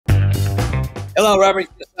Hello, Robert.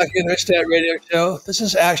 Kiyosaki and Andy Radio Show. This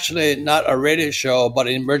is actually not a radio show, but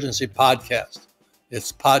an emergency podcast.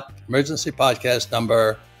 It's emergency podcast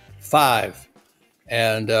number 5.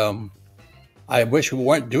 And I wish we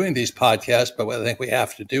weren't doing these podcasts, but I think we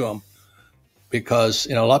have to do them because,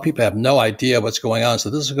 a lot of people have no idea what's going on. So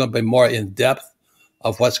this is going to be more in depth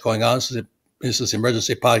of what's going on. So this is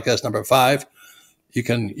emergency podcast number 5. You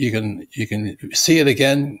can see it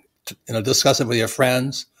again, discuss it with your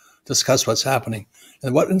friends, discuss what's happening.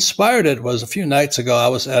 And what inspired it was a few nights ago, I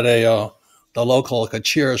was at the local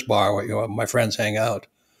Cheers bar where my friends hang out.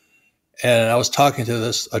 And I was talking to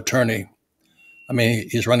this attorney. I mean,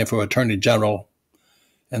 he's running for attorney general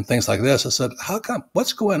and things like this. I said,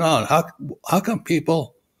 what's going on? How come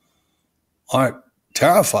people aren't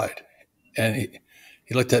terrified? And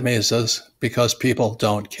he looked at me and says, because people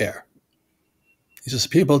don't care. He says,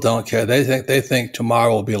 people don't care. They think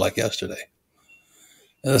tomorrow will be like yesterday.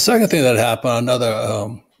 And the second thing that happened,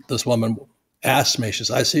 this woman asked me, she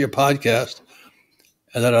says, I see your podcast.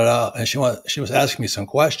 And she was asking me some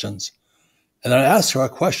questions. And then I asked her a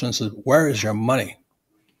question and said, where is your money?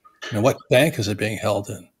 And what bank is it being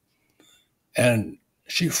held in? And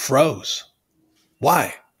she froze.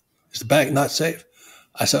 Why? Is the bank not safe?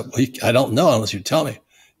 I said, well, I don't know unless you tell me.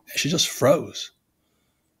 And she just froze.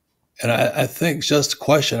 And I think just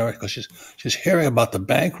question her because she's hearing about the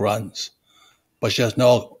bank runs, but she has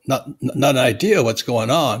not an idea what's going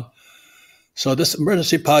on. So this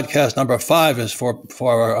emergency podcast number 5 is for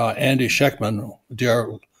Andy Schectman,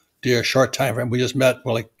 dear short time frame. We just met.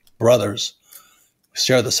 We're like brothers. We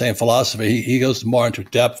share the same philosophy. He goes more into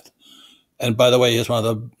depth. And by the way, he's one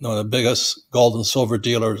of the biggest gold and silver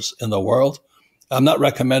dealers in the world. I'm not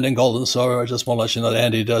recommending gold and silver. I just want to let you know that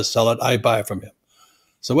Andy does sell it. I buy from him.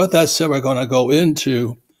 So with that said, we're going to go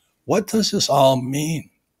into what does this all mean?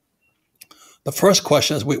 The first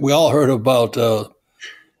question is we all heard about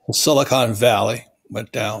Silicon Valley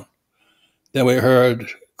went down. Then we heard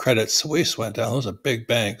Credit Suisse went down. Those are big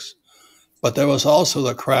banks. But there was also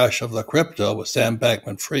the crash of the crypto with Sam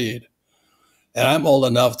Bankman-Fried. And I'm old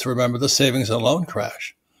enough to remember the savings and loan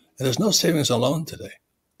crash. And there's no savings and loan today.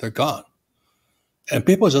 They're gone. And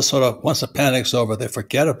people just sort of, once the panic's over, they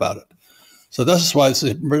forget about it. So this is why this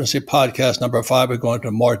is emergency podcast number 5. We're going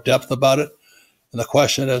into more depth about it. And the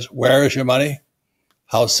question is, where is your money?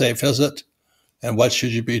 How safe is it? And what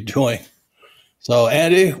should you be doing? So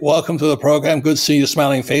Andy, welcome to the program. Good seeing your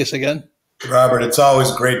smiling face again. Robert, it's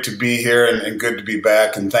always great to be here and good to be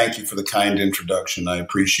back. And thank you for the kind introduction. I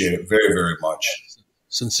appreciate it very, very much.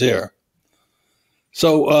 Sincere.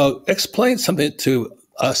 So explain something to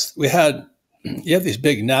us. You have these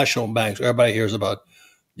big national banks. Everybody hears about,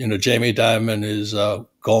 Jamie Dimon is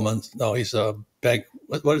Goldman. No, he's a bank.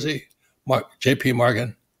 What is he? JP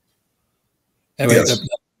Morgan. Anyway, yes.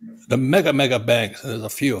 The mega banks, there's a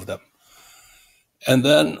few of them. And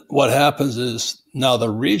then what happens is now the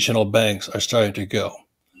regional banks are starting to go.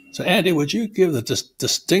 So Andy, would you give the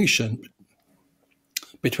distinction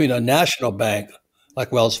between a national bank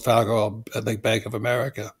like Wells Fargo, I think Bank of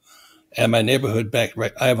America, and my neighborhood bank?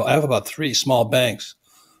 Right, I have about 3 small banks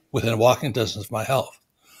within walking distance of my house.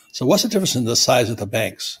 So what's the difference in the size of the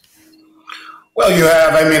banks? Well,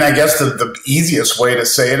 I guess the easiest way to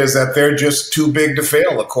say it is that they're just too big to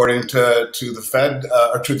fail, according to the Fed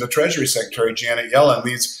or to the Treasury Secretary, Janet Yellen.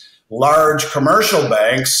 These large commercial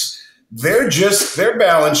banks, their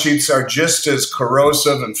balance sheets are just as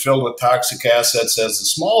corrosive and filled with toxic assets as the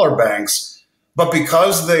smaller banks. But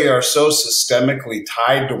because they are so systemically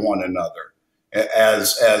tied to one another,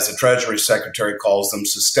 as the Treasury Secretary calls them,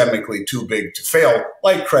 systemically too big to fail,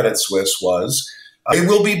 like Credit Suisse was, they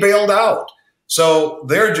will be bailed out. So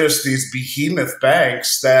they're just these behemoth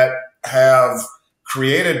banks that have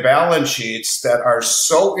created balance sheets that are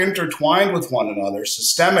so intertwined with one another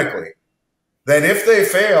systemically that if they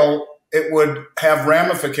fail, it would have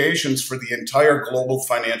ramifications for the entire global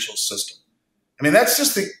financial system. I mean, that's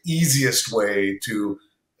just the easiest way to.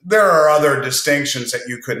 There are other distinctions that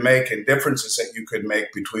you could make and differences that you could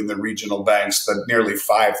make between the regional banks, the nearly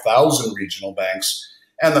 5,000 regional banks,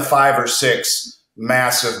 and the 5 or 6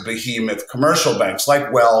 massive behemoth commercial banks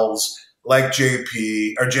like Wells, like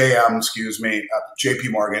JP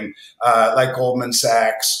Morgan, like Goldman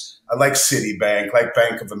Sachs, like Citibank, like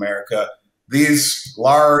Bank of America. These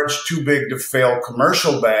large, too big to fail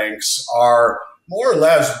commercial banks are more or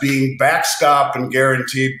less being backstopped and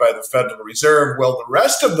guaranteed by the Federal Reserve. Well, the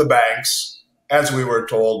rest of the banks, as we were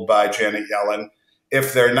told by Janet Yellen,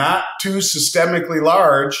 if they're not too systemically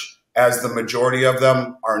large, as the majority of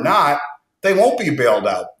them are not, they won't be bailed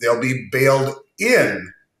out. They'll be bailed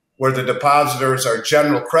in where the depositors are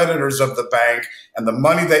general creditors of the bank, and the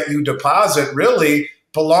money that you deposit really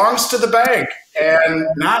belongs to the bank and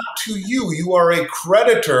not to you. You are a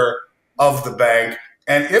creditor of the bank.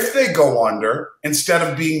 And if they go under, instead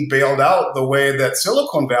of being bailed out the way that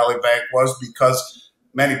Silicon Valley Bank was, because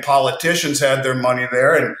many politicians had their money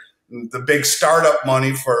there and the big startup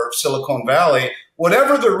money for Silicon Valley,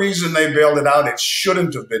 whatever the reason they bailed it out, it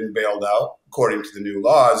shouldn't have been bailed out according to the new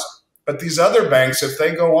laws. But these other banks, if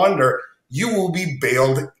they go under, you will be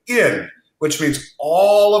bailed in, which means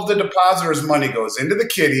all of the depositors' money goes into the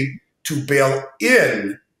kitty to bail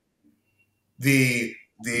in the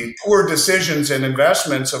poor decisions and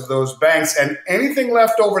investments of those banks, and anything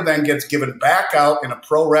left over then gets given back out in a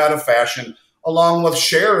pro rata fashion, along with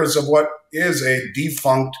shares of what is a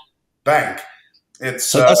defunct bank.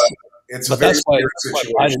 It's a very weird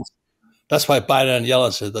situation. That's why Biden and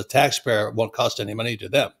Yellen said the taxpayer won't cost any money to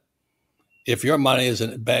them. If your money is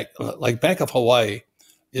in a bank, like Bank of Hawaii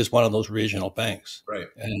is one of those regional banks. Right.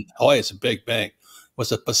 And Hawaii is a big bank.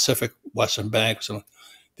 Was it Pacific Western Bank? So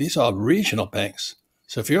these are regional banks.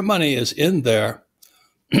 So if your money is in there,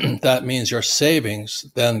 that means your savings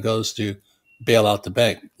then goes to bail out the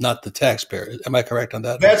bank, not the taxpayer. Am I correct on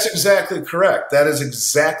that? That's exactly correct. That is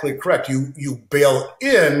exactly correct. You bail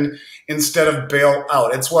in instead of bail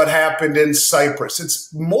out. It's what happened in Cyprus.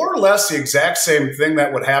 It's more or less the exact same thing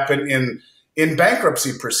that would happen in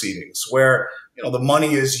bankruptcy proceedings, where the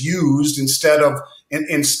money is used instead of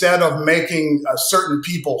making certain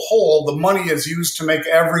people whole, the money is used to make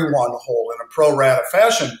everyone whole in a pro rata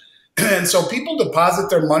fashion. And so people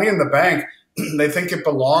deposit their money in the bank. They think it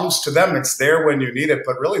belongs to them. It's there when you need it.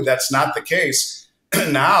 But really, that's not the case.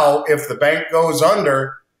 Now, if the bank goes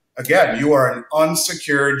under, again, you are an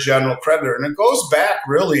unsecured general creditor. And it goes back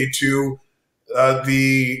really to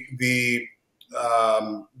the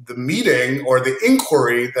meeting or the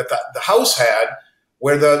inquiry that the House had,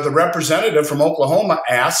 where the representative from Oklahoma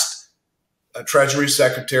asked Treasury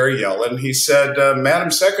Secretary Yellen, he said,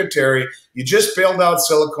 Madam Secretary, you just bailed out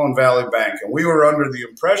Silicon Valley Bank, and we were under the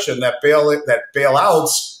impression that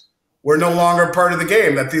bailouts were no longer part of the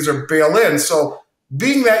game, that these are bail-ins. So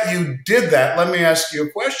being that you did that, let me ask you a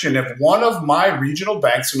question. If one of my regional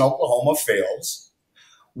banks in Oklahoma fails,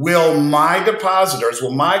 will my depositors,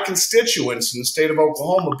 will my constituents in the state of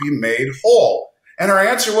Oklahoma be made whole? And her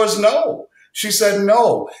answer was no. She said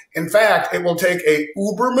no. In fact, it will take a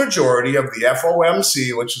uber majority of the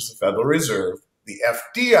FOMC, which is the Federal Reserve, the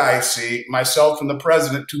FDIC, myself and the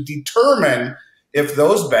president, to determine if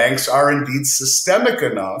those banks are indeed systemic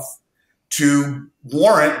enough to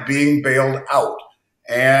warrant being bailed out.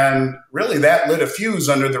 And really that lit a fuse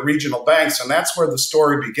under the regional banks, and that's where the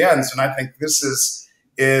story begins. And I think this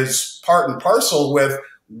is part and parcel with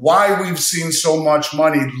why we've seen so much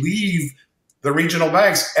money leave the regional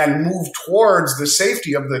banks and move towards the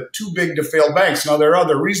safety of the too big to fail banks. Now, there are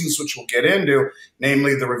other reasons which we'll get into,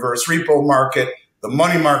 namely the reverse repo market, the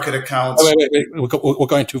money market accounts. Wait. We're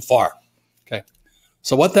going too far. Okay.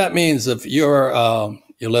 So what that means, if you're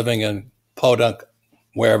living in Podunk,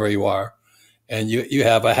 wherever you are, and you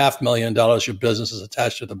have $500,000, your business is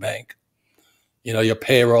attached to the bank. Your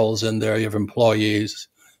payroll's in there, you have employees,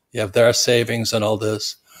 you have their savings and all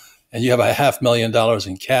this, and you have $500,000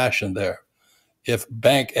 in cash in there. If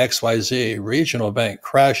Bank XYZ, regional bank,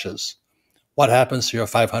 crashes, what happens to your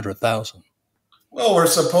 $500,000? Well, we're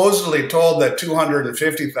supposedly told that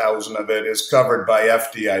 $250,000 of it is covered by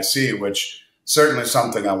FDIC, which certainly is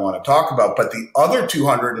something I want to talk about. But the other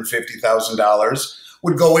 $250,000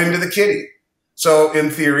 would go into the kitty. So in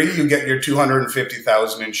theory, you get your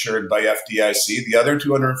 $250,000 insured by FDIC. The other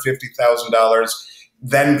 $250,000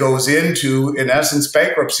 then goes into, in essence,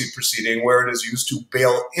 bankruptcy proceeding, where it is used to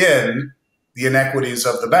bail in the inequities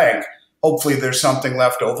of the bank. Hopefully there's something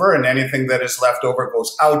left over, and anything that is left over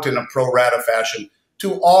goes out in a pro rata fashion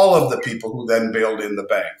to all of the people who then bailed in the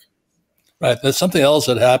bank. Right. There's something else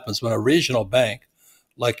that happens when a regional bank,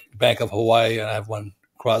 like Bank of Hawaii, and I have one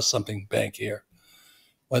cross something bank here,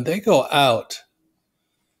 when they go out,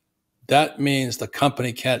 that means the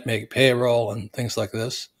company can't make payroll and things like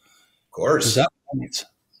this. Of course. Is that what it means?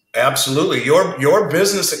 Absolutely. Your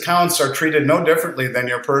business accounts are treated no differently than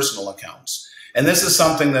your personal accounts. And this is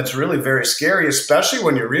something that's really very scary, especially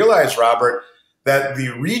when you realize, Robert, that the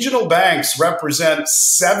regional banks represent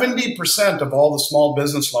 70% of all the small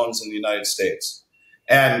business loans in the United States.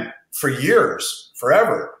 And for years,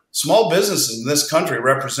 forever, small businesses in this country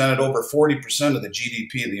represented over 40% of the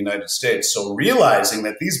GDP in the United States. So realizing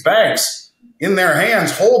that these banks in their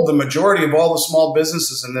hands hold the majority of all the small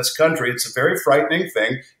businesses in this country, it's a very frightening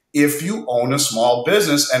thing if you own a small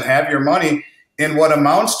business and have your money in what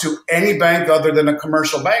amounts to any bank other than a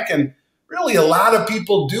commercial bank. And really, a lot of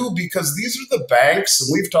people do, because these are the banks, and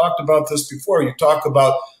we've talked about this before. You talk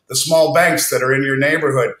about the small banks that are in your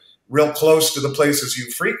neighborhood, real close to the places you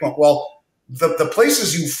frequent. Well, the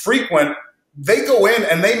places you frequent, they go in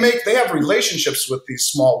and they have relationships with these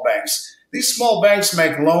small banks. These small banks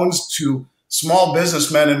make loans to small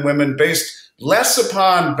businessmen and women based less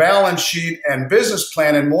upon balance sheet and business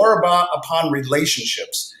plan and more upon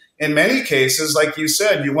relationships. In many cases, like you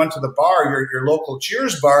said, you went to the bar, your local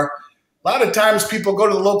Cheers bar. A lot of times people go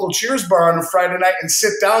to the local Cheers bar on a Friday night and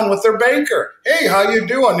sit down with their banker. Hey, how you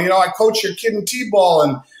doing? You know, I coach your kid in T-ball,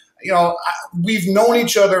 and, you know, we've known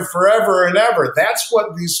each other forever and ever. That's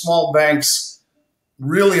what these small banks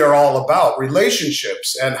really are all about,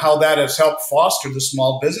 relationships, and how that has helped foster the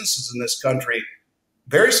small businesses in this country.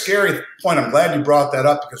 Very scary point. I'm glad you brought that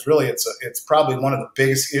up, because really it's probably one of the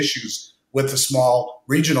biggest issues with the small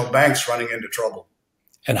regional banks running into trouble.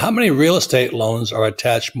 And how many real estate loans are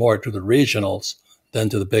attached more to the regionals than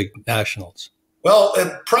to the big nationals? Well,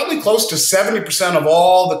 probably close to 70% of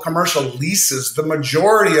all the commercial leases, the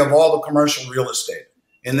majority of all the commercial real estate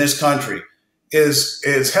in this country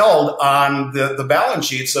is held on the balance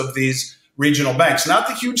sheets of these regional banks. Not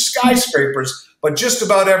the huge skyscrapers, but just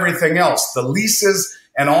about everything else. The leases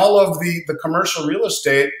and all of the commercial real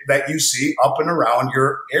estate that you see up and around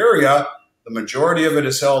your area, the majority of it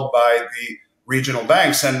is held by the regional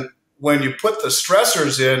banks. And when you put the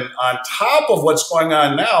stressors in on top of what's going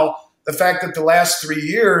on now, the fact that the last 3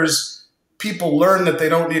 years, people learn that they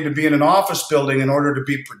don't need to be in an office building in order to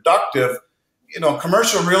be productive. You know,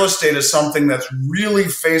 commercial real estate is something that's really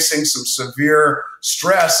facing some severe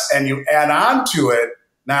stress, and you add on to it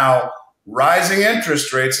now rising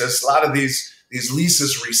interest rates as a lot of these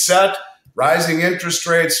leases reset, rising interest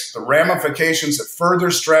rates, the ramifications that further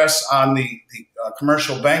stress on the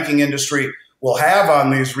commercial banking industry will have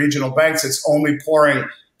on these regional banks. It's only pouring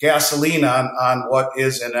gasoline on what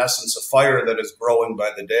is, in essence, a fire that is growing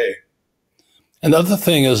by the day. And the other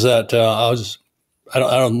thing is that I don't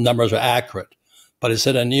know if the numbers are accurate, but it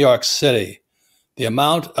said in New York City, the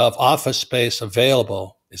amount of office space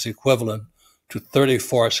available is equivalent to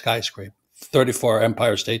 34 skyscrapers, 34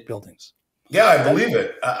 Empire State Buildings. Yeah, I believe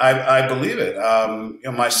it. I believe it. You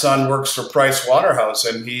know, my son works for Price Waterhouse,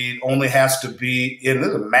 and he only has to be in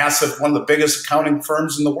a massive, one of the biggest accounting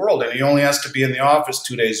firms in the world, and he only has to be in the office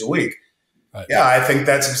 2 days a week. Right. Yeah, I think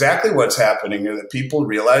that's exactly what's happening, that people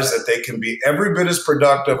realize that they can be every bit as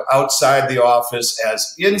productive outside the office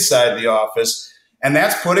as inside the office, and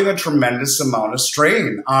that's putting a tremendous amount of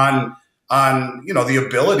strain on you know, the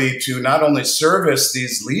ability to not only service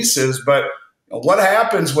these leases, but what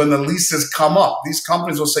happens when the leases come up? These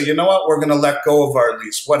companies will say, you know what, we're going to let go of our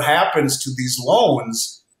lease. What happens to these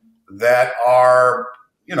loans that are,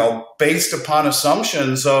 you know, based upon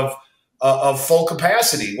assumptions of full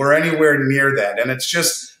capacity? We're anywhere near that. And it's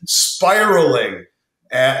just spiraling.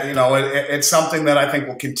 You know, it's something that I think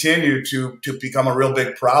will continue to become a real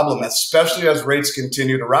big problem, especially as rates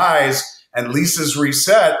continue to rise and leases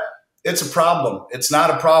reset. It's a problem. It's not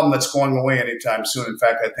a problem that's going away anytime soon. In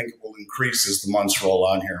fact, I think it will increase as the months roll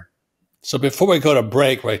on here. So before we go to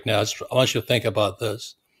break right now, I want you to think about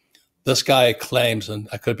this. This guy claims, and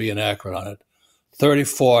I could be inaccurate on it,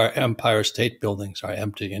 34 Empire State Buildings are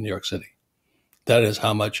empty in New York City. That is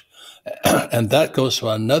how much. And that goes to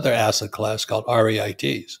another asset class called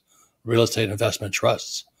REITs, Real Estate Investment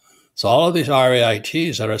Trusts. So all of these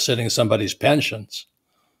REITs that are sitting in somebody's pensions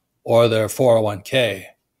or their 401k,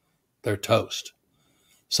 they're toast.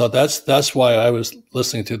 So that's why I was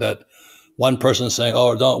listening to that one person saying,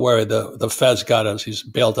 "Oh, don't worry, the Fed's got us. He's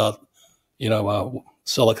bailed out, you know,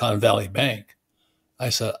 Silicon Valley Bank." I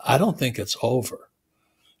said, I don't think it's over.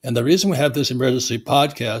 And the reason we have this emergency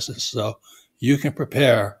podcast is so you can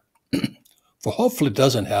prepare for hopefully it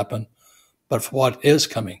doesn't happen, but for what is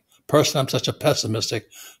coming. Personally, I'm such a pessimistic,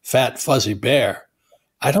 fat, fuzzy bear.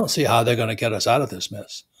 I don't see how they're going to get us out of this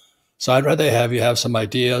mess. So I'd rather have you have some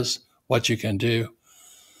ideas what you can do.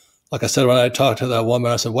 Like I said, when I talked to that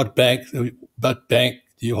woman, I said, what bank do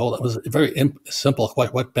you hold? It was very simple.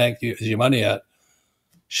 What bank is your money at?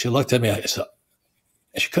 She looked at me. I said,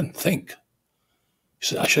 she couldn't think.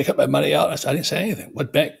 She said, I should have kept my money out. I said, I didn't say anything.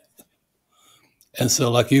 What bank? And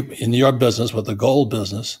so like you, in your business with the gold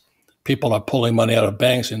business, people are pulling money out of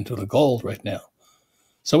banks into the gold right now.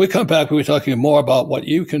 So we come back, we're talking more about what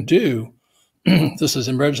you can do. This is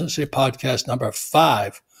emergency podcast number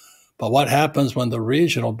 5. But what happens when the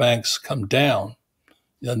regional banks come down,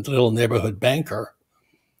 the little neighborhood banker,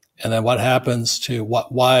 and then what happens to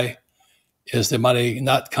why is the money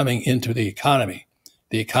not coming into the economy?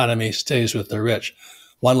 The economy stays with the rich.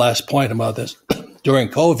 One last point about this. During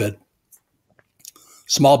COVID,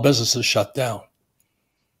 small businesses shut down,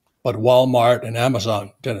 but Walmart and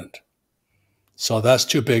Amazon didn't. So that's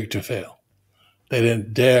too big to fail. They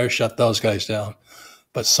didn't dare shut those guys down,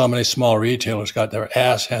 but so many small retailers got their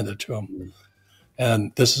ass handed to them.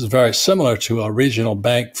 And this is very similar to a regional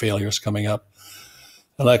bank failures coming up.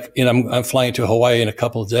 Like, I'm flying to Hawaii in a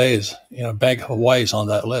couple of days. Bank of Hawaii is on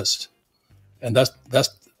that list, and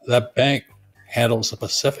that bank handles the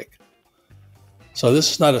Pacific. So this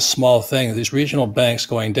is not a small thing. These regional banks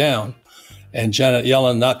going down, and Janet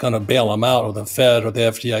Yellen not going to bail them out, or the Fed or the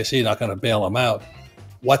FDIC not going to bail them out.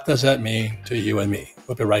 What does that mean to you and me?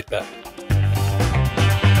 We'll be right back.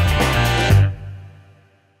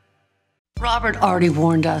 Robert already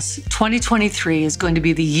warned us, 2023 is going to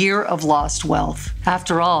be the year of lost wealth.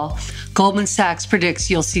 After all, Goldman Sachs predicts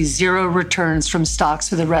you'll see zero returns from stocks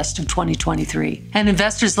for the rest of 2023. And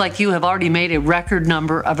investors like you have already made a record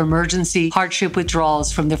number of emergency hardship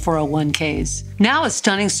withdrawals from their 401ks. Now, a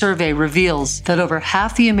stunning survey reveals that over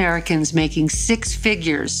half the Americans making six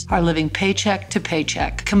figures are living paycheck to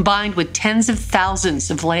paycheck, combined with tens of thousands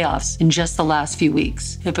of layoffs in just the last few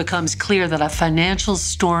weeks. It becomes clear that a financial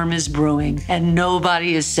storm is brewing and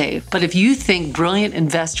nobody is safe. But if you think brilliant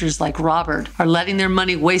investors like Robert are letting their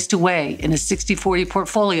money waste away in a 60-40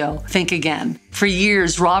 portfolio, think again. For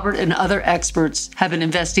years, Robert and other experts have been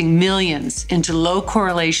investing millions into low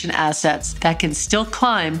correlation assets that can still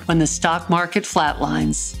climb when the stock market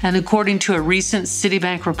flatlines. And according to a recent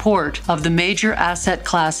Citibank report, of the major asset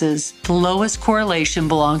classes, the lowest correlation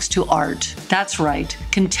belongs to art. That's right.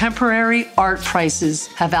 Contemporary art prices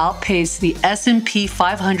have outpaced the S&P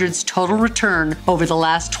 500's total return over the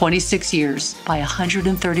last 26 years by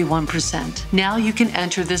 131%. Now you can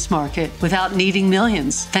enter this market without needing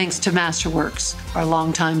millions, thanks to Masterworks, our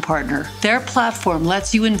longtime partner. Their platform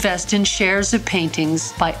lets you invest in shares of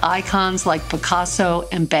paintings by icons like Picasso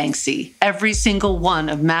and Banksy. Every single one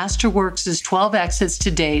of Masterworks' 12 exits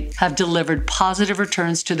to date have delivered positive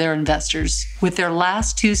returns to their investors, with their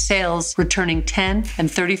last two sales returning 10 and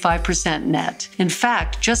 35% net. In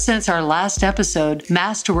fact, just since our last episode,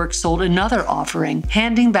 Masterworks sold another offering,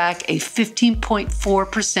 handing back a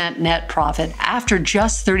 15.4% net profit after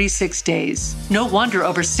just 36 days. No wonder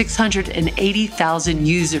over 680,000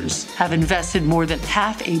 users have invested more than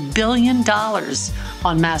 $500 million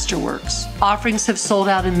on Masterworks. Offerings have sold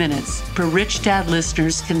out in minutes, but Rich Dad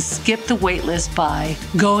listeners can skip the waitlist by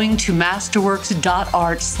going to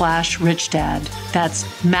masterworks.art/richdad. That's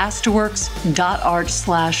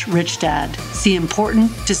masterworks.art/richdad. See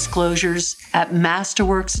important disclosures at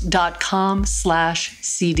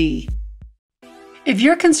masterworks.com/CD. If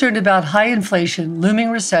you're concerned about high inflation,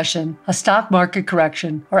 looming recession, a stock market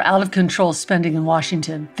correction, or out of control spending in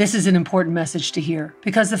Washington, this is an important message to hear.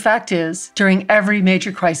 Because the fact is, during every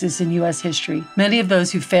major crisis in U.S. history, many of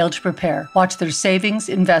those who failed to prepare watched their savings,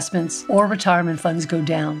 investments, or retirement funds go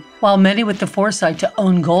down, while many with the foresight to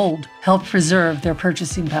own gold helped preserve their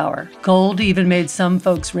purchasing power. Gold even made some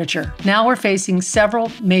folks richer. Now we're facing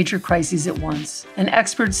several major crises at once, and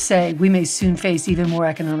experts say we may soon face even more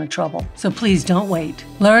economic trouble. So please don't wait.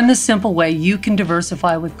 Learn the simple way you can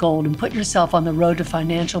diversify with gold and put yourself on the road to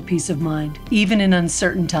financial peace of mind, even in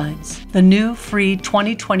uncertain times. The new free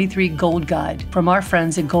 2023 Gold Guide from our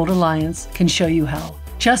friends at Gold Alliance can show you how.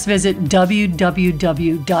 Just visit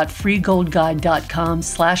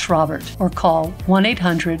www.freegoldguide.com/Robert or call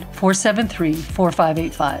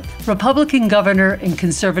 1-800-473-4585. Republican Governor and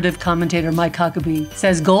conservative commentator Mike Huckabee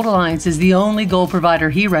says Gold Alliance is the only gold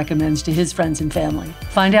provider he recommends to his friends and family.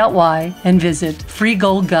 Find out why and visit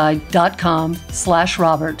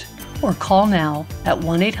freegoldguide.com/Robert or call now at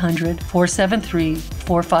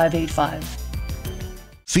 1-800-473-4585.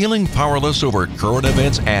 Feeling powerless over current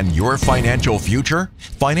events and your financial future?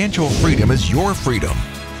 Financial freedom is your freedom.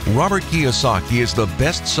 Robert Kiyosaki is the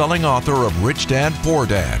best-selling author of Rich Dad, Poor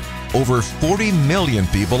Dad. Over 40 million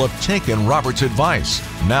people have taken Robert's advice.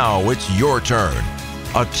 Now it's your turn.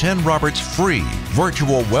 Attend Robert's free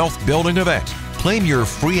virtual wealth building event. Claim your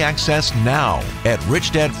free access now at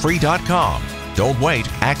richdadfree.com. Don't wait,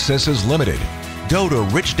 access is limited. Go to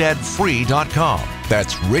richdadfree.com.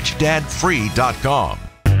 That's richdadfree.com.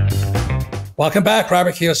 Welcome back,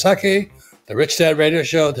 Robert Kiyosaki, the Rich Dad Radio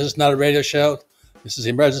Show. This is not a radio show. This is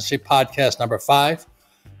emergency podcast number 5,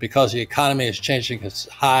 because the economy is changing at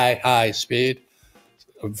high speed.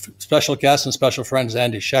 Special guest and special friends,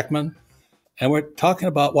 Andy Schectman. And we're talking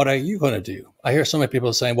about, what are you going to do? I hear so many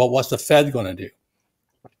people saying, well, what's the Fed going to do?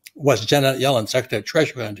 What's Janet Yellen, Secretary of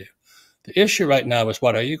Treasury, going to do? The issue right now is,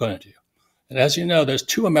 what are you going to do? And as you know, there's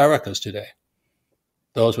two Americas today,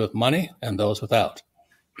 those with money and those without.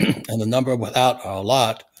 and the number without are a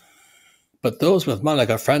lot. But those with money, like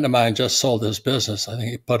a friend of mine just sold his business. I think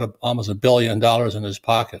he put almost $1 billion in his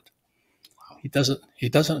pocket. He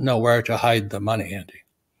doesn't know where to hide the money, Andy.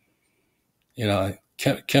 You know,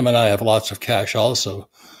 Kim and I have lots of cash also.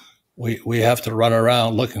 We have to run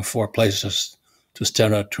around looking for places to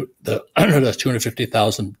stand under the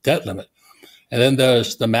 250,000 debt limit. And then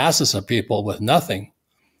there's the masses of people with nothing.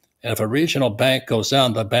 And if a regional bank goes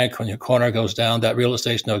down, the bank on your corner goes down, that real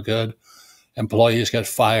estate's no good. Employees get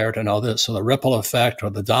fired and all this. So the ripple effect or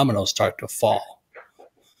the dominoes start to fall.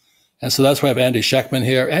 And so that's why I have Andy Schectman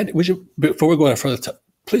here. And would you, before we go any further,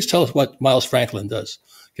 please tell us what Miles Franklin does.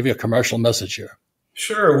 Give you a commercial message here.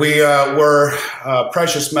 Sure. We're a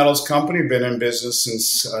precious metals company, been in business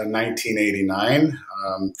since 1989,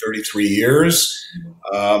 33 years.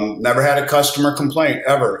 Never had a customer complaint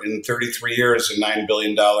ever in 33 years and $9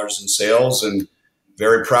 billion in sales. And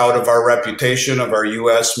very proud of our reputation, of our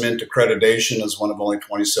U.S. Mint accreditation as one of only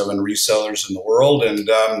 27 resellers in the world. And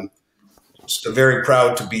just very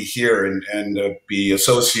proud to be here and be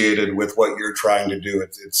associated with what you're trying to do.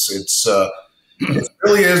 It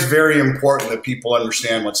really is very important that people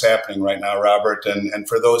understand what's happening right now, Robert. And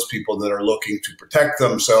for those people that are looking to protect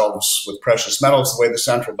themselves with precious metals the way the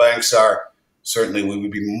central banks are, certainly we would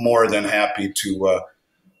be more than happy to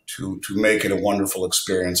make it a wonderful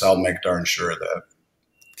experience. I'll make darn sure of that.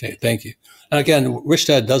 Okay, thank you. And again, Rich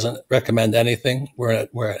Dad doesn't recommend anything. We're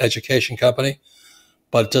an education company.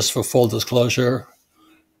 But just for full disclosure,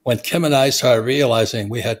 when Kim and I started realizing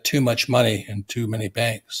we had too much money in too many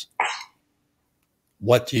banks,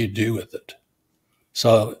 what do you do with it?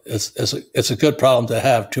 So it's a good problem to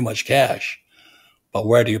have too much cash, but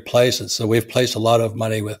where do you place it? So we've placed a lot of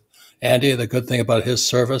money with Andy. The good thing about his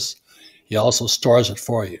service, he also stores it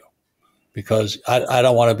for you, because I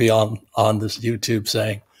don't want to be on this YouTube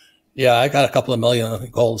saying, yeah, I got a couple of million in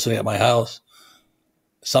gold sitting at my house.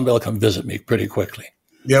 Somebody will come visit me pretty quickly.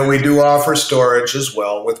 Yeah, we do offer storage as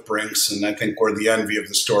well with Brinks, and I think we're the envy of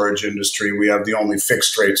the storage industry. We have the only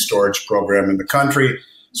fixed rate storage program in the country.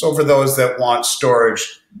 So for those that want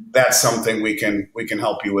storage, that's something we can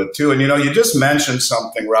help you with too. And you just mentioned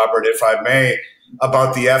something, Robert, if I may,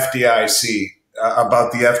 about the FDIC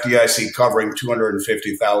covering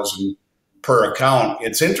 250,000 per account.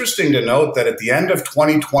 It's interesting to note that at the end of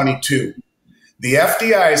 2022, the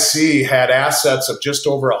FDIC had assets of just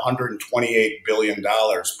over $128 billion.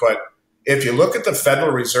 But if you look at the Federal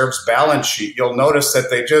Reserve's balance sheet, you'll notice that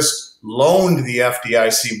they just loaned the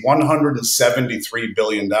FDIC $173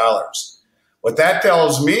 billion. What that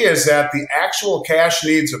tells me is that the actual cash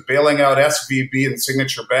needs of bailing out SVB and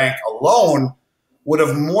Signature Bank alone would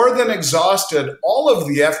have more than exhausted all of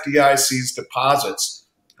the FDIC's deposits.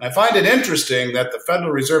 And I find it interesting that the Federal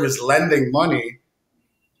Reserve is lending money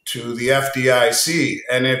to the FDIC.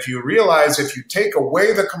 And if you realize, if you take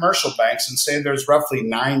away the commercial banks and say there's roughly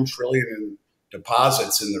 $9 trillion in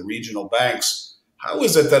deposits in the regional banks, how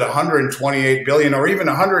is it that $128 billion or even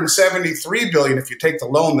 $173 billion, if you take the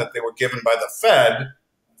loan that they were given by the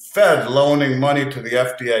Fed loaning money to the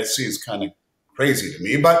FDIC is kind of crazy to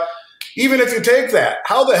me. But even if you take that,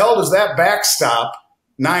 how the hell does that backstop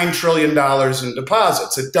 $9 trillion in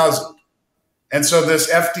deposits? It doesn't. And so this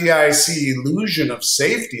FDIC illusion of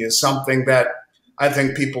safety is something that I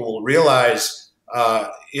think people will realize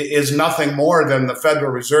is nothing more than the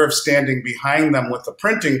Federal Reserve standing behind them with the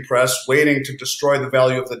printing press, waiting to destroy the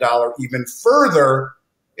value of the dollar even further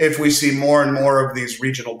if we see more and more of these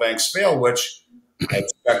regional banks fail, which I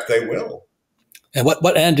expect they will. And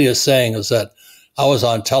what Andy is saying is that I was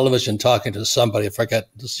on television talking to somebody, I forget,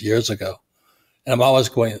 this years ago, and I'm always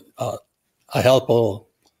going, I held a little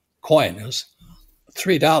coin. It was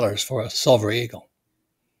 $3 for a silver eagle.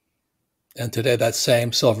 And today that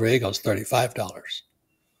same silver eagle is $35.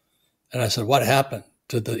 And I said, what happened?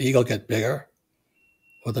 Did the eagle get bigger?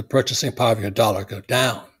 Or the purchasing power of your dollar go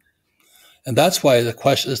down? And that's why the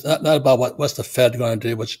question is not about what's the Fed going to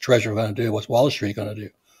do, what's the Treasury going to do, what's Wall Street going to do.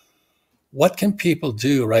 What can people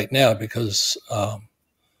do right now? Because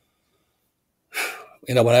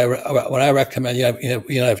when I recommend,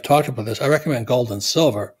 I've talked about this. I recommend gold and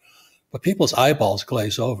silver, but people's eyeballs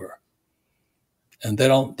glaze over, and they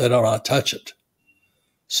don't want to touch it.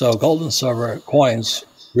 So gold and silver coins,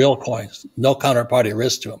 real coins, no counterparty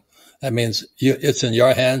risk to them. That means it's in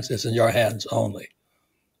your hands. It's in your hands only.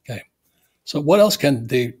 Okay. So what else can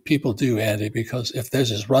the people do, Andy? Because if there's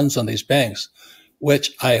these runs on these banks,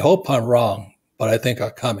 which I hope I'm wrong, but I think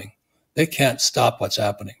are coming, they can't stop what's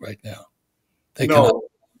happening right now. They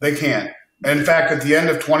can't. In fact, at the end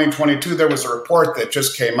of 2022, there was a report that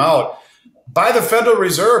just came out by the Federal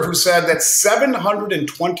Reserve, who said that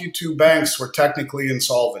 722 banks were technically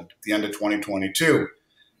insolvent at the end of 2022.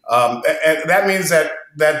 And that means that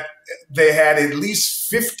they had at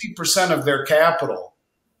least 50% of their capital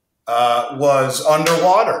was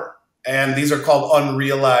underwater. And these are called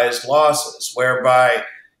unrealized losses, whereby,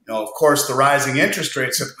 of course, the rising interest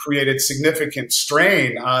rates have created significant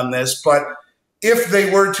strain on this. But if they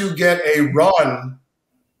were to get a run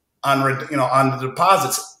on the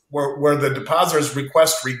deposits, where the depositors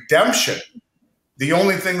request redemption, the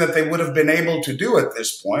only thing that they would have been able to do at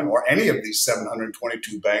this point, or any of these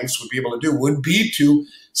 722 banks would be able to do, would be to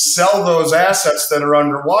sell those assets that are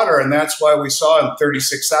underwater. And that's why we saw in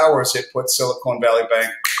 36 hours it put Silicon Valley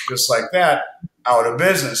Bank, just like that, out of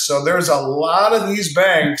business. So there's a lot of these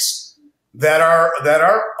banks that are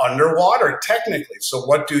underwater technically. So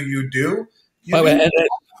what do? The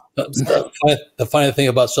funny thing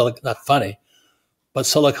about not funny, but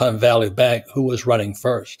Silicon Valley Bank, who was running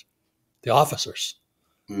first? The officers.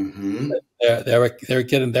 Mm-hmm. They're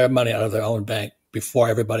getting their money out of their own bank before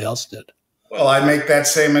everybody else did. Well, I make that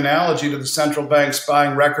same analogy to the central banks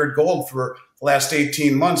buying record gold for the last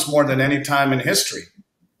 18 months more than any time in history.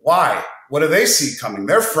 Why? What do they see coming?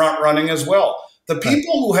 They're front running as well. The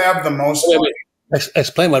people who have the most money.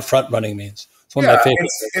 Explain what front running means. It's one of my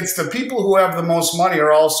favorites. It's the people who have the most money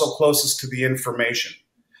are also closest to the information.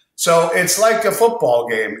 So it's like a football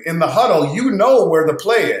game. In the huddle, you know where the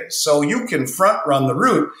play is. So you can front run the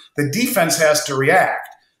route. The defense has to react.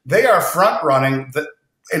 They are front running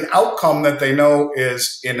an outcome that they know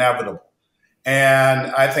is inevitable.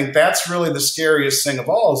 And I think that's really the scariest thing of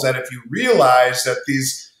all, is that if you realize that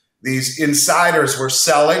these insiders were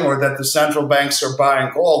selling, or that the central banks are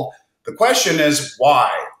buying gold, the question is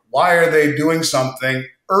why? Why are they doing something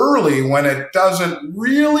early when it doesn't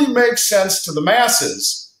really make sense to the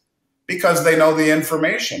masses? Because they know the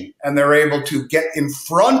information and they're able to get in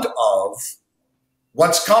front of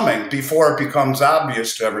what's coming before it becomes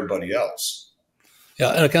obvious to everybody else. Yeah,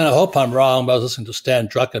 and I kind of hope I'm wrong, but I was listening to Stan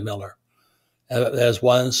Druckenmiller. There's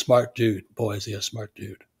one smart dude. Boy, is he a smart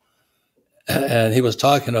dude. And he was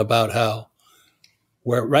talking about how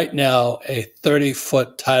we're right now, a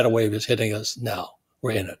 30-foot tidal wave is hitting us now.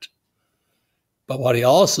 We're in it. But what he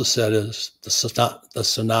also said is the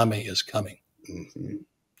tsunami is coming. Mm-hmm.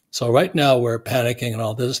 So right now we're panicking and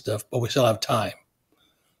all this stuff, but we still have time.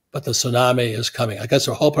 But the tsunami is coming. I guess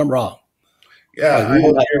I hope I'm wrong. Yeah, I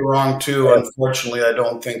hope you're wrong too. Unfortunately, I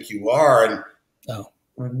don't think you are. And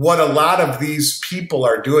what a lot of these people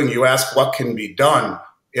are doing, you ask what can be done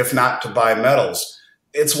if not to buy metals.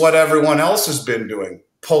 It's what everyone else has been doing,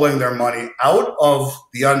 pulling their money out of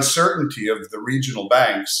the uncertainty of the regional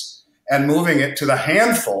banks and moving it to the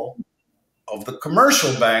handful of the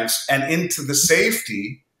commercial banks and into the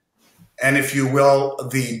safety and, if you will,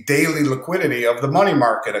 the daily liquidity of the money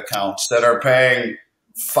market accounts that are paying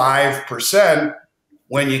 5%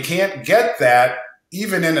 when you can't get that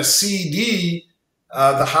even in a CD.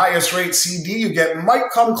 The highest rate CD you get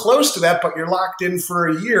might come close to that, but you're locked in for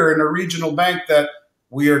a year in a regional bank that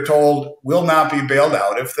we are told will not be bailed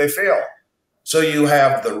out if they fail. So you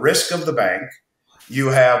have the risk of the bank, you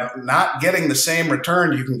have not getting the same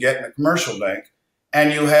return you can get in a commercial bank,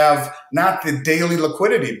 and you have not the daily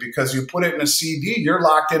liquidity because you put it in a CD, you're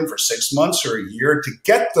locked in for 6 months or a year to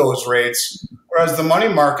get those rates, whereas the money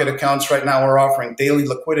market accounts right now are offering daily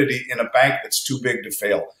liquidity in a bank that's too big to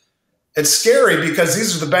fail. It's scary because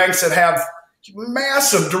these are the banks that have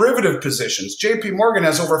massive derivative positions. JP Morgan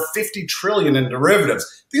has over 50 trillion in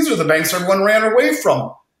derivatives. These are the banks everyone ran away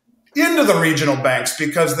from into the regional banks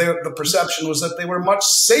because the perception was that they were much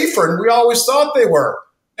safer, and we always thought they were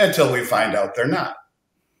until we find out they're not.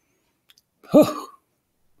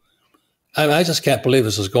 I just can't believe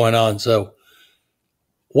this is going on. So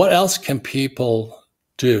what else can people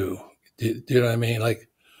do? Do you know what I mean? Like,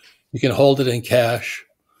 you can hold it in cash.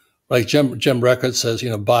 Like Jim Record says,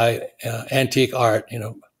 buy antique art,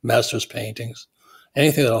 masters paintings,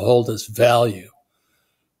 anything that'll hold its value.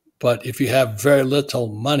 But if you have very little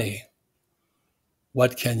money,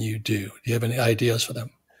 what can you do? Do you have any ideas for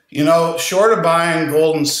them? Short of buying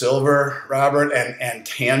gold and silver, Robert, and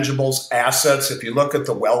tangibles, assets, if you look at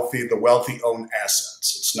the wealthy own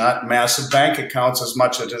assets. It's not massive bank accounts as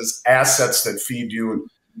much as it is assets that feed you and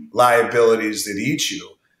liabilities that eat you.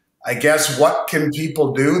 I guess what can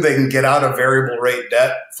people do? They can get out of variable rate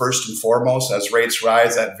debt first and foremost. As rates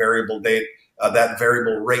rise, that variable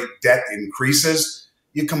rate debt increases.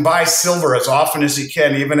 You can buy silver as often as you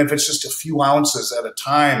can, even if it's just a few ounces at a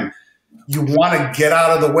time. You want to get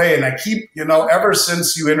out of the way. And I keep, ever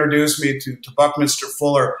since you introduced me to Buckminster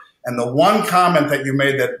Fuller, And the one comment that you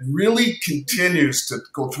made that really continues to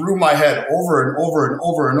go through my head over and over and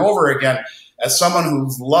over and over again, as someone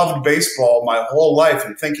who's loved baseball my whole life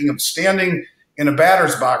and thinking of standing in a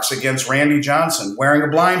batter's box against Randy Johnson wearing a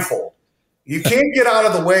blindfold. You can't get out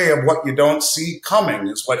of the way of what you don't see coming,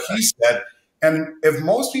 is what he said. And if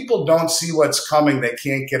most people don't see what's coming, they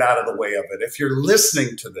can't get out of the way of it. If you're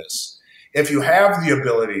listening to this, if you have the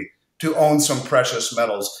ability to own some precious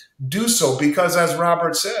metals, do so, because as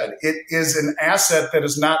Robert said, it is an asset that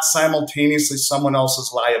is not simultaneously someone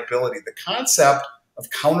else's liability. The concept of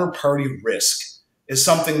counterparty risk is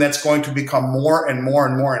something that's going to become more and more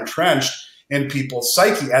and more entrenched in people's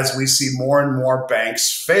psyche as we see more and more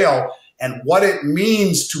banks fail, and what it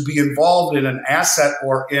means to be involved in an asset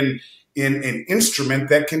or in an instrument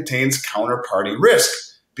that contains counterparty risk.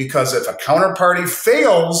 Because if a counterparty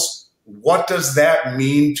fails, what does that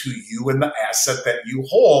mean to you and the asset that you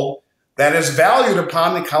hold that is valued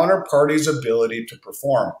upon the counterparty's ability to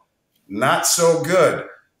perform? Not so good.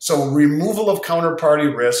 So removal of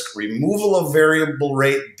counterparty risk, removal of variable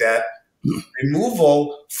rate debt,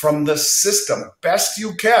 removal from the system, best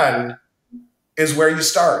you can, is where you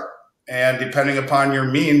start. And depending upon your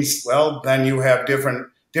means, well, then you have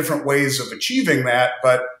different ways of achieving that.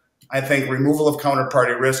 But I think removal of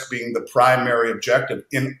counterparty risk being the primary objective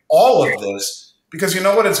in all of this, because you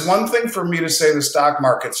know what? It's one thing for me to say the stock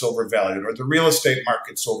market's overvalued, or the real estate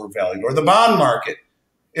market's overvalued, or the bond market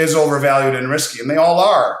is overvalued and risky, and they all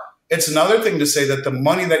are. It's another thing to say that the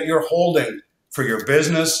money that you're holding for your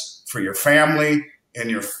business, for your family, in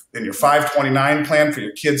your 529 plan, for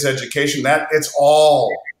your kids' education, that it's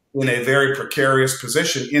all in a very precarious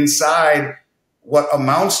position inside what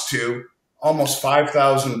amounts to almost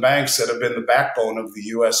 5,000 banks that have been the backbone of the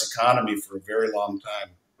U.S. economy for a very long time.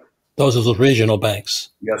 Those are the regional banks.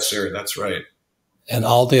 Yes, sir. That's right. And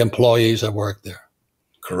all the employees that work there.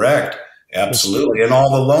 Correct. Absolutely. And all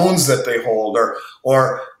the loans that they hold,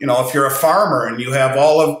 or you know, if you're a farmer and you have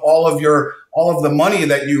all of the money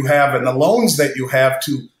that you have and the loans that you have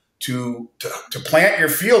to plant your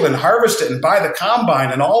field and harvest it and buy the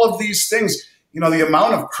combine and all of these things, you know, the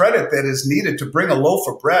amount of credit that is needed to bring a loaf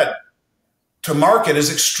of bread to market is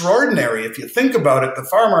extraordinary. If you think about it, the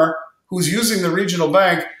farmer who's using the regional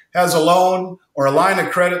bank has a loan or a line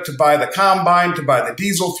of credit to buy the combine, to buy the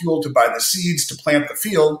diesel fuel, to buy the seeds, to plant the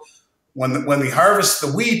field. When he harvests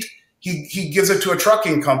the wheat, he gives it to a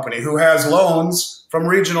trucking company who has loans from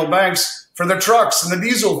regional banks for the trucks and the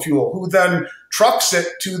diesel fuel, who then trucks it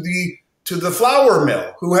to the flour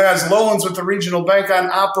mill, who has loans with the regional bank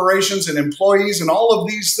on operations and employees and all of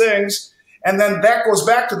these things. And then that goes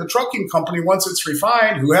back to the trucking company once it's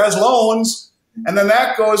refined, who has loans. And then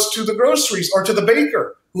that goes to the groceries or to the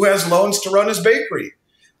baker, who has loans to run his bakery.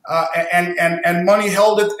 And money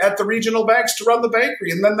held at the regional banks to run the bakery.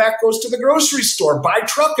 And then that goes to the grocery store by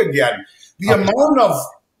truck again. The amount of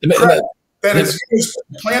credit that is used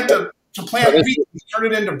to plant wheat and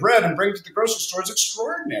turn it into bread and bring it to the grocery store is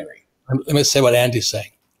extraordinary. Let me say what Andy's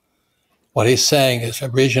saying. What he's saying is a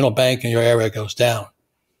regional bank in your area goes down.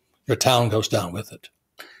 Your town goes down with it.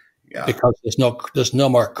 Yeah. Because there's no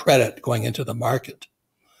more credit going into the market.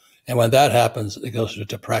 And when that happens, it goes to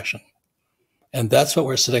depression. And that's what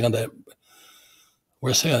we're sitting on the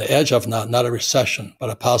edge of now, not a recession, but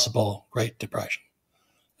a possible Great Depression.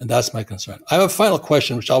 And that's my concern. I have a final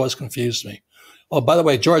question, which always confused me. Oh, by the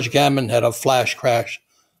way, George Gammon had a flash crash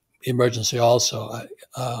emergency also.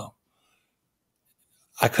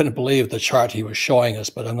 I couldn't believe the chart he was showing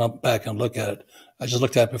us, but I'm not back and look at it. I just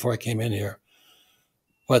looked at it before I came in here.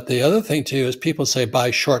 But the other thing too is people say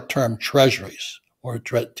buy short-term treasuries or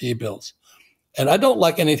T-bills. And I don't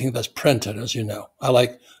like anything that's printed, as you know. I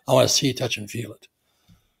want to see, touch, and feel it.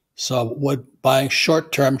 So would buying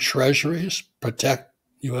short-term treasuries protect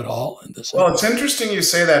you at all in this? Well, it's interesting you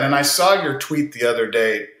say that. And I saw your tweet the other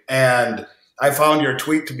day, and I found your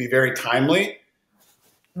tweet to be very timely,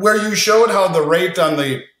 where you showed how the rate on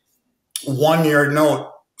the one-year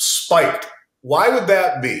note spiked. Why would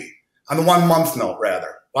that be? On the 1 month note,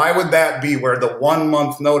 rather. Why would that be where the 1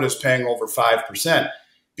 month note is paying over 5%?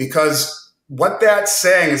 Because what that's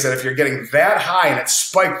saying is that if you're getting that high and it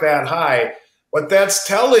spiked that high, what that's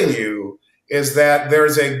telling you is that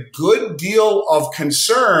there's a good deal of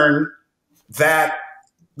concern that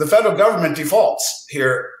the federal government defaults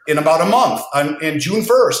here in about a month, in June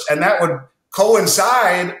 1st. And that would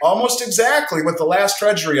coincide almost exactly with the last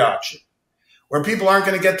Treasury auction, where people aren't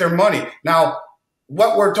going to get their money. Now,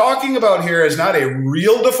 what we're talking about here is not a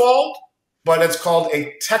real default, but it's called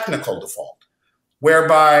a technical default,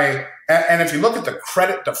 whereby, and if you look at the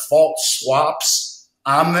credit default swaps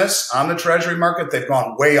on the Treasury market, they've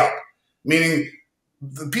gone way up, meaning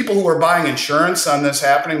the people who are buying insurance on this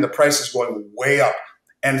happening, the price is going way up.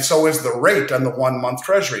 And so is the rate on the 1-month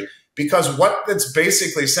treasury. Because what it's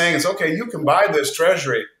basically saying is, okay, you can buy this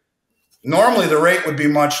treasury. Normally the rate would be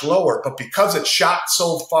much lower, but because it shot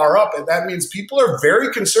so far up, that means people are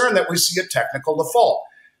very concerned that we see a technical default.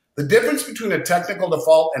 The difference between a technical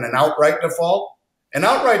default and an outright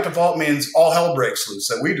default means all hell breaks loose,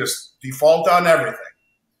 that we just default on everything,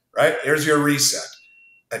 right? Here's your reset.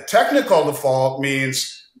 A technical default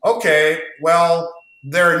means, okay, well,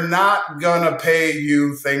 they're not going to pay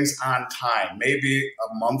you things on time. Maybe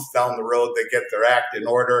a month down the road, they get their act in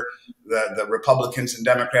order. The Republicans and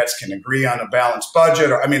Democrats can agree on a balanced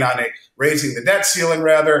budget, on a raising the debt ceiling,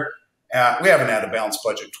 rather. We haven't had a balanced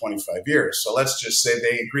budget in 25 years. So let's just say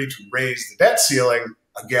they agree to raise the debt ceiling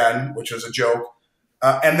again, which was a joke.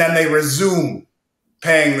 And then they resume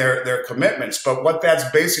paying their commitments. But what that's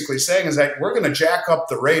basically saying is that we're going to jack up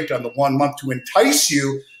the rate on the 1 month to entice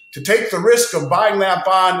you to take the risk of buying that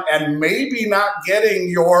bond and maybe not getting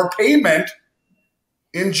your payment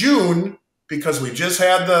in June, because we just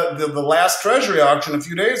had the last Treasury auction a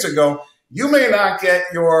few days ago. You may not get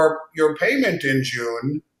your payment in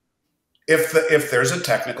June if there's a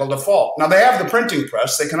technical default. Now, they have the printing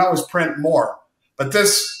press. They can always print more. But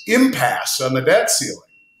this impasse on the debt ceiling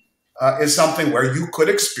is something where you could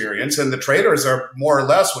experience, and the traders are more or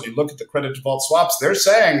less, when you look at the credit default swaps, they're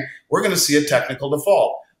saying we're going to see a technical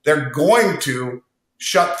default. They're going to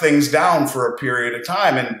shut things down for a period of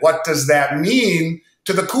time. And what does that mean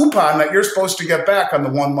to the coupon that you're supposed to get back on the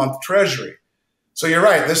 1 month treasury? So you're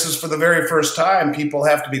right. This is for the very first time. People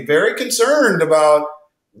have to be very concerned about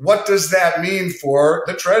what does that mean for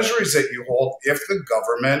the treasuries that you hold if the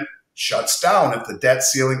government shuts down, if the debt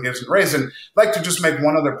ceiling isn't raised. And I'd like to just make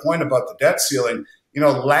one other point about the debt ceiling.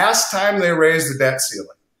 Last time they raised the debt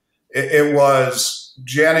ceiling, it was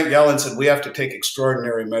Janet Yellen said we have to take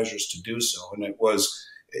extraordinary measures to do so. And it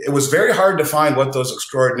was very hard to find what those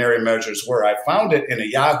extraordinary measures were. I found it in a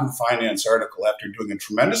Yahoo Finance article after doing a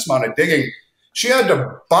tremendous amount of digging. She had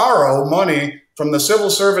to borrow money from the Civil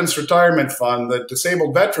Servants Retirement Fund, the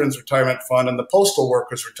Disabled Veterans Retirement Fund, and the Postal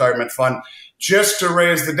Workers Retirement Fund just to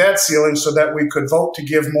raise the debt ceiling so that we could vote to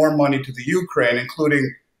give more money to the Ukraine,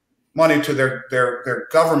 including money to their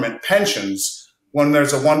government pensions, when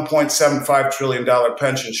there's a $1.75 trillion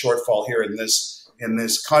pension shortfall here in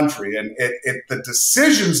this country. And the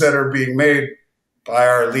decisions that are being made by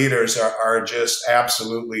our leaders are just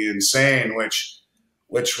absolutely insane, which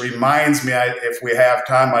reminds me, if we have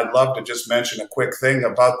time, I'd love to just mention a quick thing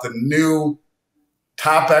about the new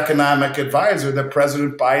top economic advisor that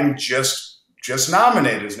President Biden just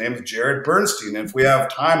nominated. His name is Jared Bernstein. And if we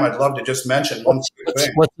have time, I'd love to just mention one quick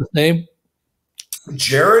thing. What's his name?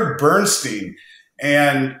 Jared Bernstein.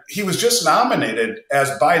 And he was just nominated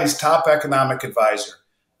as Biden's top economic advisor.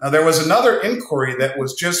 Now, there was another inquiry that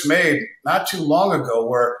was just made not too long ago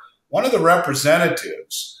where one of the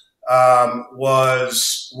representatives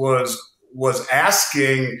was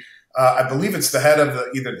asking, I believe it's the head of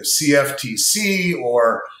either the CFTC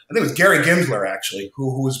or I think it was Gary Gensler, actually,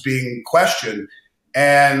 who was being questioned.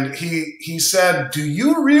 And he said, do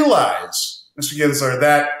you realize, Mr. Gensler,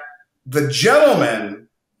 that the gentleman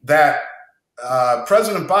that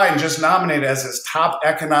President Biden just nominated as his top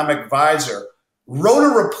economic advisor wrote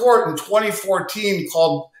a report in 2014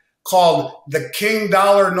 called The King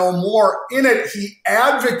Dollar No More. In it, he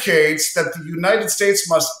advocates that the United States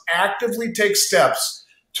must actively take steps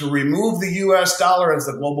to remove the U.S. dollar as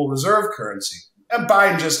the global reserve currency. And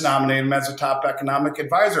Biden just nominated him as a top economic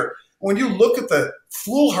advisor. When you look at the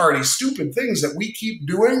foolhardy, stupid things that we keep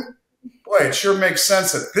doing, boy, it sure makes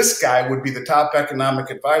sense that this guy would be the top economic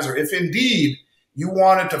advisor if indeed you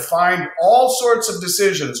wanted to find all sorts of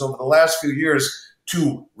decisions over the last few years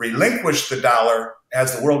to relinquish the dollar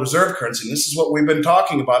as the world reserve currency. And this is what we've been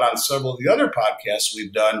talking about on several of the other podcasts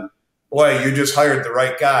we've done. Boy, you just hired the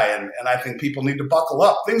right guy. And I think people need to buckle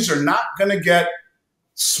up. Things are not going to get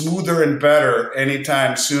smoother and better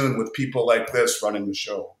anytime soon with people like this running the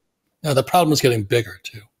show. Now, the problem is getting bigger,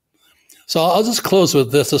 too. So I'll just close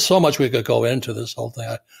with this. There's so much we could go into this whole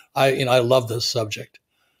thing. I love this subject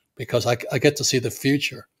because I get to see the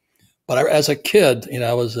future. But as a kid,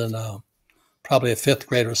 I was in probably a fifth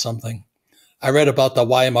grade or something. I read about the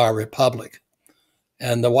Weimar Republic.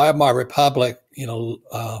 And the Weimar Republic,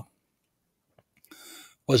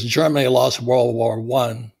 was Germany lost World War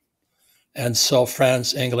I. And so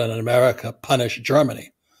France, England, and America punished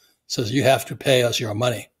Germany. Says, you have to pay us your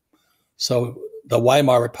money. So the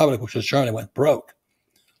Weimar Republic, which was Germany, went broke.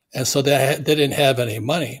 And so they didn't have any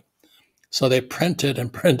money. So they printed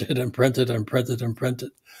and printed and printed and printed and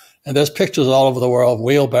printed. And there's pictures all over the world of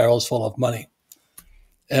wheelbarrows full of money.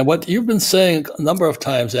 And what you've been saying a number of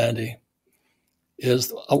times, Andy,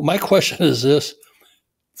 is my question is this.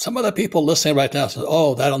 Some of the people listening right now say,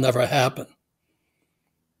 oh, that'll never happen.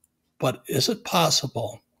 But is it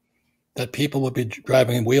possible that people will be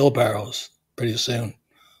driving wheelbarrows pretty soon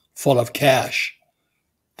full of cash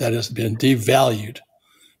that has been devalued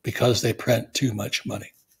because they print too much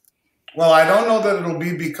money? Well, I don't know that it'll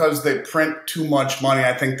be because they print too much money.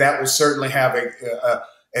 I think that will certainly have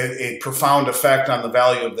a profound effect on the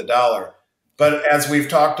value of the dollar. But as we've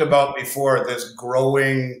talked about before, this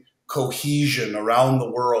growing cohesion around the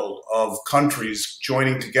world of countries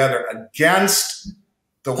joining together against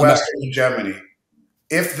the Western hegemony.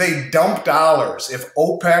 If they dump dollars, if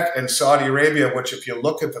OPEC and Saudi Arabia, which if you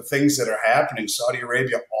look at the things that are happening, Saudi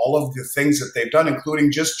Arabia, all of the things that they've done,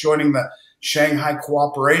 including just joining the Shanghai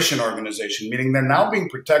Cooperation Organization, meaning they're now being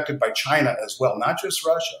protected by China as well, not just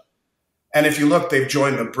Russia. And if you look, they've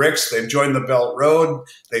joined the BRICS, they've joined the Belt Road.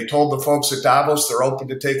 They told the folks at Davos they're open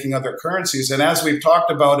to taking other currencies. And as we've talked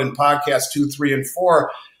about in podcasts 2, 3, and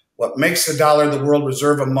 4, what makes the dollar the world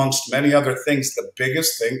reserve amongst many other things, the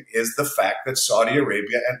biggest thing is the fact that Saudi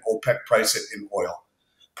Arabia and OPEC price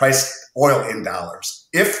oil in dollars.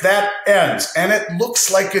 If that ends, and it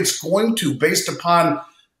looks like it's going to, based upon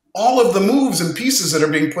all of the moves and pieces that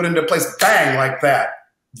are being put into place, bang, like that,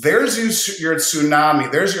 there's your tsunami,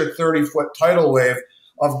 there's your 30-foot tidal wave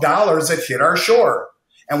of dollars that hit our shore.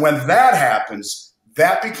 And when that happens,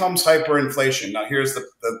 that becomes hyperinflation. Now, here's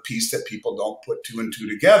the piece that people don't put 2 and 2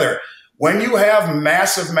 together. When you have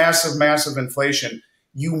massive, massive, massive inflation,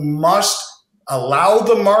 you must allow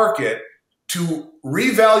the market to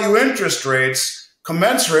revalue interest rates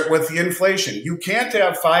commensurate with the inflation. You can't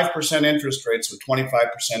have 5% interest rates with 25%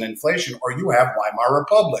 inflation, or you have Weimar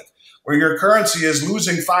Republic, where your currency is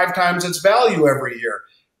losing 5 times its value every year.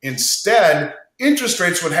 Instead, interest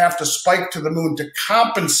rates would have to spike to the moon to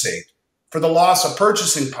compensate for the loss of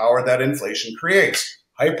purchasing power that inflation creates,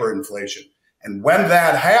 hyperinflation. And when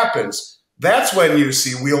that happens, that's when you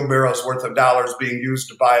see wheelbarrows worth of dollars being used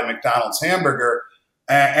to buy a McDonald's hamburger,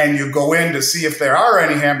 and you go in to see if there are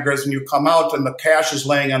any hamburgers, and you come out and the cash is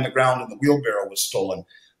laying on the ground and the wheelbarrow was stolen.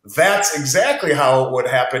 That's exactly how it would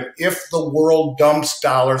happen if the world dumps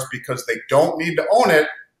dollars because they don't need to own it.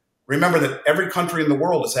 Remember that every country in the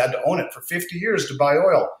world has had to own it for 50 years to buy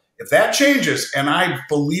oil. If that changes, and I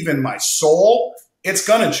believe in my soul, it's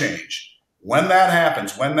going to change. When that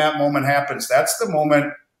happens, when that moment happens, that's the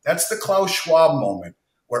moment, that's the Klaus Schwab moment,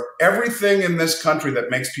 where everything in this country that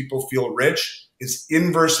makes people feel rich is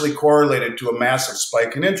inversely correlated to a massive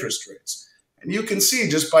spike in interest rates. And you can see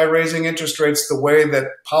just by raising interest rates the way that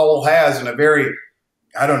Powell has in a very,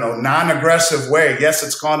 non-aggressive way. Yes,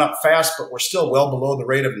 it's gone up fast, but we're still well below the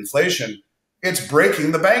rate of inflation. It's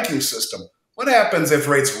breaking the banking system. What happens if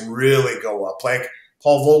rates really go up, like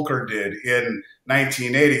Paul Volcker did in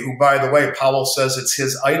 1980, who, by the way, Powell says it's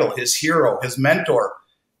his idol, his hero, his mentor.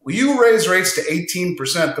 Well, you raise rates to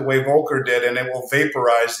 18% the way Volcker did, and it will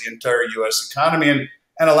vaporize the entire U.S. economy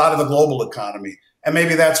and a lot of the global economy. And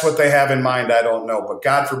maybe that's what they have in mind. I don't know. But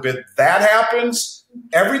God forbid that happens.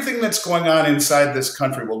 Everything that's going on inside this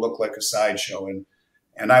country will look like a sideshow.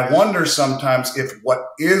 And I wonder sometimes if what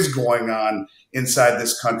is going on inside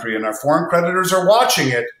this country, and our foreign creditors are watching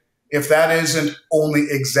it, if that isn't only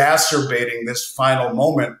exacerbating this final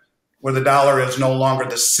moment where the dollar is no longer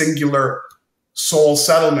the singular sole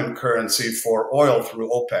settlement currency for oil through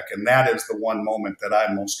OPEC. And that is the one moment that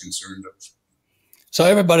I'm most concerned of. So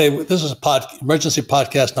everybody, this is emergency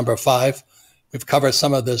podcast number 5. We've covered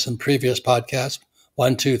some of this in previous podcasts,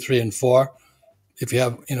 1, 2, 3, and 4. If you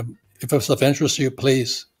have, if it's of interest to you,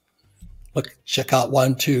 please check out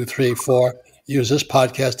 1, 2, 3, 4. Use this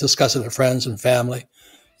podcast, discuss it with friends and family.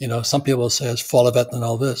 Some people say it's full of it and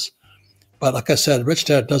all this. But like I said, Rich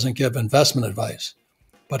Dad doesn't give investment advice.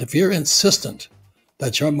 But if you're insistent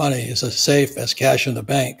that your money is as safe as cash in the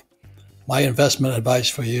bank, my investment advice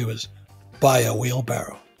for you is buy a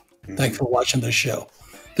wheelbarrow. Thanks for watching this show.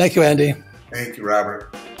 Thank you, Andy. Thank you,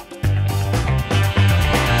 Robert.